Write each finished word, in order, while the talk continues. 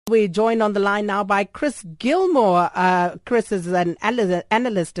We're joined on the line now by Chris Gilmore. Chris is an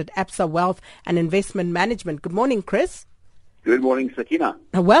analyst at Absa Wealth and Investment Management. Good morning, Chris. Good morning, Sakina.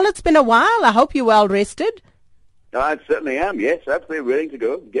 Well, it's been a while. I hope you're well rested. I certainly am, yes. Absolutely ready to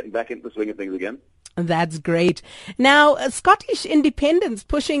go. Getting back into the swing of things again. That's great. Now, Scottish independence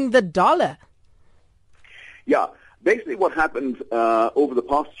pushing the dollar. Yeah. Basically what happened over the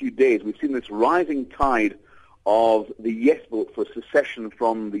past few days, we've seen this rising tide of the yes vote for secession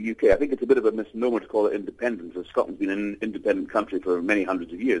from the UK. I think it's a bit of a misnomer to call it independence, as Scotland's been an independent country for many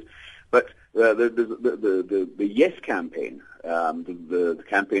hundreds of years. But the yes campaign, the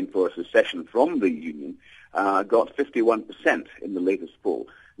campaign for secession from the Union, got 51% in the latest poll.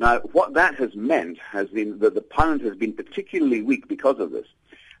 Now, what that has meant has been that the pound has been particularly weak because of this.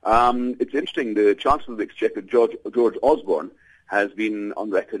 It's interesting, the Chancellor of the Exchequer, George Osborne, has been on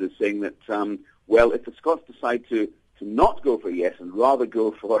record as saying that, well, if the Scots decide to not go for yes and rather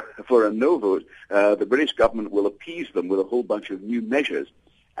go for a no vote, the British government will appease them with a whole bunch of new measures,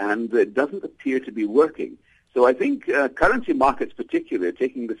 and it doesn't appear to be working. So I think currency markets particularly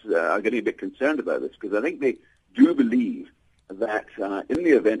are getting a bit concerned about this, because I think they do believe that in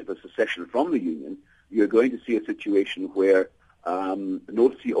the event of a secession from the Union, you're going to see a situation where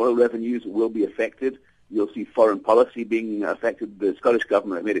North Sea oil revenues will be affected. You'll see foreign policy being affected. The Scottish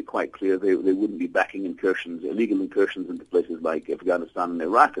government made it quite clear they wouldn't be backing illegal incursions into places like Afghanistan and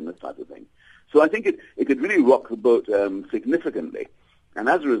Iraq and this type of thing. So I think it could really rock the boat significantly. And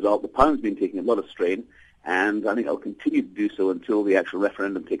as a result, the pound's been taking a lot of strain, and I think it'll continue to do so until the actual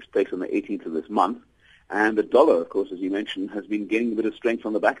referendum takes place on the 18th of this month. And the dollar, of course, as you mentioned, has been gaining a bit of strength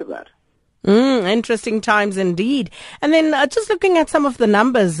on the back of that. Interesting times indeed. And then just looking at some of the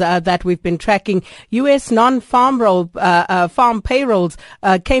numbers that we've been tracking, U.S. non-farm farm payrolls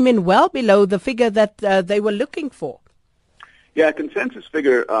came in well below the figure that they were looking for. Yeah, consensus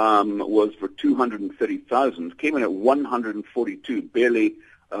figure was for 230,000, came in at 142, barely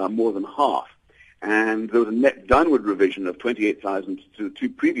more than half. And there was a net downward revision of 28,000 to 2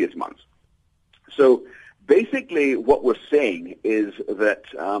 previous months. So basically what we're saying is that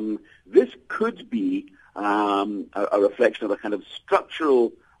this could be a reflection of a kind of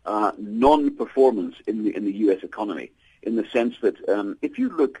structural non-performance in the U.S. economy, in the sense that if you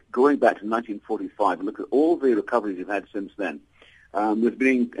look going back to 1945 and look at all the recoveries you've had since then, there's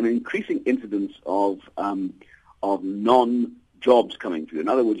been an increasing incidence of non-jobs coming through. In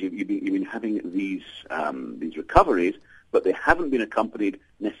other words, you've been having these recoveries, but they haven't been accompanied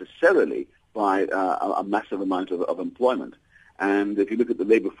necessarily by a massive amount of employment. And if you look at the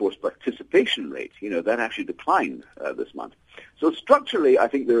labor force participation rate, that actually declined this month. So structurally, I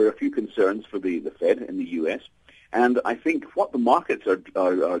think there are a few concerns for the Fed in the U.S., and I think what the markets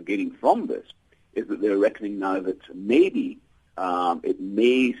are gaining from this is that they're reckoning now that maybe it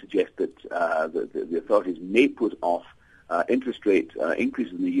may suggest that the authorities may put off interest rate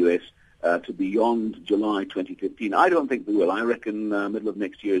increases in the U.S. To beyond July 2015. I don't think they will. I reckon middle of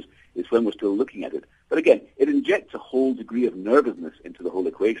next year is when we're still looking at it. But again, it injects a whole degree of nervousness into the whole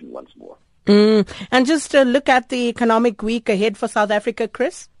equation once more. And just to look at the economic week ahead for South Africa,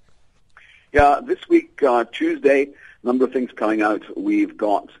 Chris? Yeah, this week, Tuesday, a number of things coming out. We've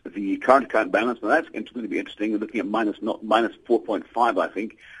got the current account balance. Now that's going to be interesting. We're looking at minus 4.5, I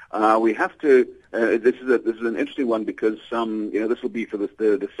think. We have to. This is an interesting one because this will be for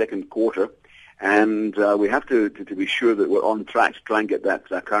the second quarter, and we have to be sure that we're on track to try and get that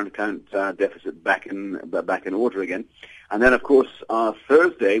current account deficit back in order again. And then, of course,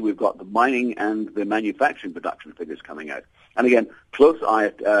 Thursday we've got the mining and the manufacturing production figures coming out. And again, close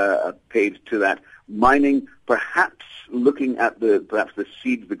eye paid to that. Mining, perhaps looking at perhaps the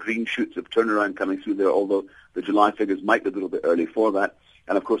seeds, the green shoots of turnaround coming through there, although the July figures might be a little bit early for that.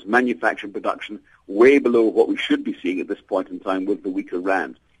 And, of course, manufacturing production way below what we should be seeing at this point in time with the weaker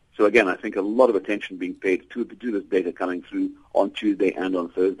rand. So, again, I think a lot of attention being paid to this data coming through on Tuesday and on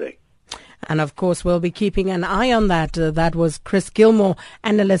Thursday. And, of course, we'll be keeping an eye on that. That was Chris Gilmore,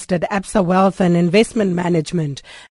 analyst at Absa Wealth and Investment Management.